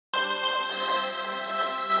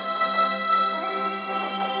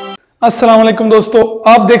अस्सलाम वालेकुम दोस्तों,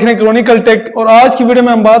 आप देख रहे हैं क्रॉनिकल टेक और आज की वीडियो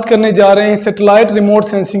में हम बात करने जा रहे हैं सैटेलाइट रिमोट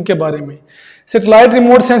सेंसिंग के बारे में। सैटेलाइट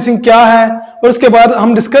रिमोट सेंसिंग क्या है और उसके बाद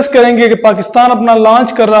हम डिस्कस करेंगे कि पाकिस्तान अपना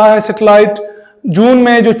लॉन्च कर रहा है सैटेलाइट जून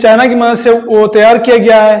में, जो चाइना की मदद से वो तैयार किया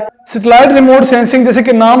गया है। सैटेलाइट रिमोट सेंसिंग जैसे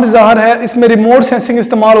कि नाम ज़ाहिर है, इसमें रिमोट सेंसिंग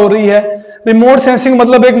इस्तेमाल हो रही है। रिमोट सेंसिंग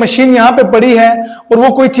मतलब एक मशीन यहाँ पे पड़ी है और वो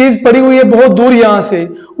कोई चीज़ पड़ी हुई है बहुत दूर यहाँ से,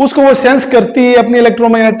 उसको वो सेंस करती है अपनी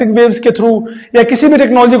इलेक्ट्रोमैग्नेटिक वेव्स के थ्रू या किसी भी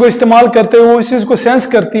टेक्नोलॉजी को इस्तेमाल करते हुए उस चीज़ को सेंस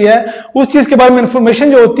करती है। उस चीज़ के बारे में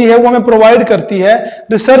इंफॉर्मेशन जो होती है वो हमें प्रोवाइड करती है,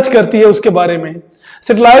 रिसर्च करती है उसके बारे में।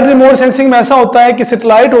 सैटेलाइट रिमोट सेंसिंग में ऐसा होता है कि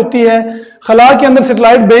सैटेलाइट होती है, खला के अंदर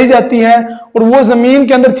सैटेलाइट भेजी जाती है और वो ज़मीन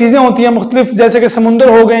के अंदर चीज़ें होती हैं मुख्तलिफ, जैसे कि समुंदर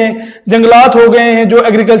हो गए, जंगलात हो गए हैं, जो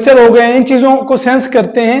एग्रीकल्चर हो गए हैं, इन चीज़ों को सेंस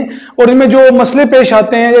करते हैं और इनमें जो मसले पेश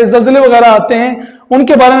आते हैं जैसे ज़लज़ले वगैरह आते हैं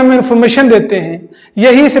उनके बारे में हमें इंफॉर्मेशन देते हैं।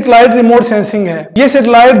 यही सैटेलाइट रिमोट सेंसिंग है। ये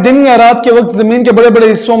सैटेलाइट दिन या रात के वक्त ज़मीन के बड़े बड़े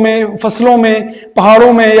हिस्सों में, फसलों में,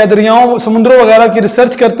 पहाड़ों में या दरियाओं, समुद्रों वगैरह की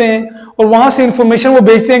रिसर्च करते हैं और वहाँ से इंफॉर्मेशन वो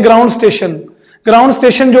भेजते हैं ग्राउंड स्टेशन। ग्राउंड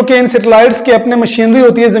स्टेशन जो कि इन सैटेलाइट्स के अपने मशीनरी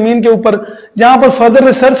होती है ज़मीन के ऊपर, जहाँ पर फर्दर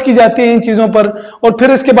रिसर्च की जाती है इन चीज़ों पर और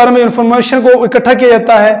फिर इसके बारे में इंफॉर्मेशन को इकट्ठा किया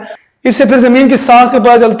जाता है। इससे फिर ज़मीन की साख का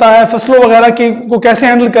पता चलता है, फसलों वगैरह की को कैसे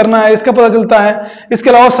हैंडल करना है इसका पता चलता है। इसके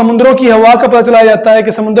अलावा समुद्रों की हवा का पता चला जाता है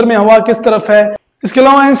कि समुद्र में हवा किस तरफ है। इसके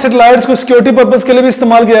अलावा इन सैटेलाइट्स को सिक्योरिटी पर्पज़ के लिए भी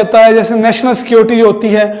इस्तेमाल किया जाता है, जैसे नेशनल सिक्योरिटी होती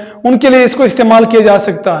है उनके लिए इसको इस्तेमाल किया जा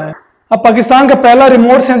सकता है। अब पाकिस्तान का पहला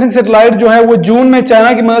रिमोट सेंसिंग सैटेलाइट जो है वो जून में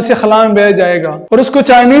चाइना की मदद से खला में भेजा जाएगा और उसको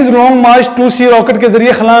चाइनीज लॉन्ग मार्च 2C रॉकेट के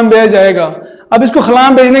जरिए खला में भेजा जाएगा। अब इसको खला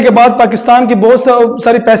में भेजने के बाद पाकिस्तान की बहुत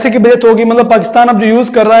सारी पैसे की बचत होगी। मतलब पाकिस्तान अब जो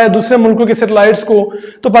यूज़ कर रहा है दूसरे मुल्कों के सैटेलाइट्स को,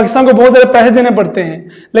 तो पाकिस्तान को बहुत ज़्यादा पैसे देने पड़ते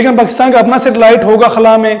हैं, लेकिन पाकिस्तान का अपना सैटेलाइट होगा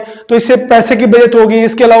खला में तो इससे पैसे की बचत होगी।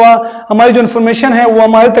 इसके अलावा हमारी जो इन्फॉर्मेशन है वो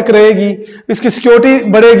हमारे तक रहेगी, इसकी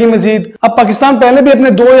सिक्योरिटी बढ़ेगी मजीद। अब पाकिस्तान पहले भी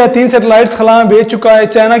अपने 2 या 3 सैटेलाइट्स खला में भेज चुका है,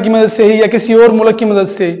 चाइना की मदद से ही या किसी और मुल्क की मदद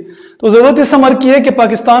से। तो ज़रूरत इस अमर की है कि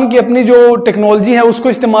पाकिस्तान की अपनी जो टेक्नोलॉजी है उसको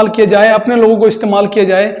इस्तेमाल किया जाए, अपने लोगों को इस्तेमाल किया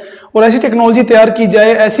जाए और ऐसी टेक्नोलॉजी तैयार की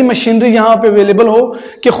जाए, ऐसी मशीनरी यहाँ पे अवेलेबल हो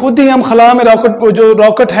कि खुद ही हम खला में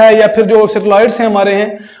रॉकेट है या फिर जो सैटेलाइट्स हैं हमारे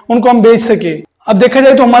हैं उनको हम भेज सके। अब देखा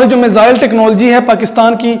जाए तो हमारी जो मिसाइल टेक्नोलॉजी है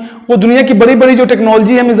पाकिस्तान की, वो दुनिया की बड़ी बड़ी जो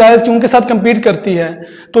टेक्नोलॉजी है मिसाइल्स की उनके साथ compete करती है।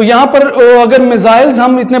 तो यहाँ पर अगर मिसाइल्स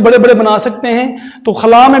हम इतने बड़े बड़े बना सकते हैं तो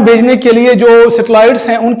खला में भेजने के लिए जो सैटेलाइट्स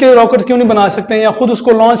हैं उनके रॉकेट्स क्यों नहीं बना सकते हैं या खुद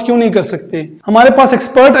उसको लॉन्च क्यों नहीं कर सकते। हमारे पास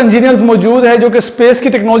एक्सपर्ट इंजीनियर्स मौजूद है जो कि स्पेस की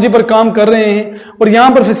टेक्नोलॉजी पर काम कर रहे हैं और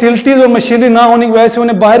यहाँ पर फैसिलिटीज और मशीनरी ना होने की वजह से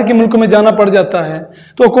उन्हें बाहर के मुल्कों में जाना पड़ जाता है।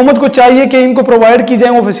 तो हुकूमत को चाहिए कि इनको प्रोवाइड की जाए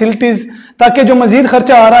वो फैसिलिटीज, ताकि जो मजीद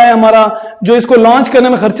खर्चा आ रहा है हमारा, जो इसको लॉन्च करने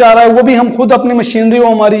में खर्चा आ रहा है, वो भी हम खुद अपनी मशीनरी हो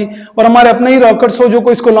हमारी और हमारे अपने ही रॉकेट्स हो जो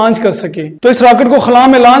को इसको लॉन्च कर सके। तो इस रॉकेट को खला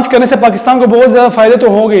में लॉन्च करने से पाकिस्तान को बहुत ज्यादा फायदे तो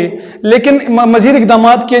होंगे, लेकिन मजीद इकदाम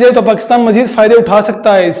किए जाए तो पाकिस्तान मजीद फायदे उठा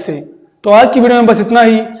सकता है इससे। तो आज की वीडियो में बस इतना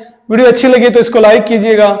ही। वीडियो अच्छी लगी तो इसको लाइक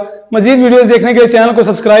कीजिएगा, मजीद वीडियोस देखने के लिए चैनल को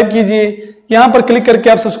सब्सक्राइब कीजिए। यहाँ पर क्लिक करके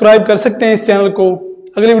आप सब्सक्राइब कर सकते हैं इस चैनल को।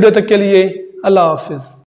 अगली वीडियो तक के लिए अल्लाह हाफिज।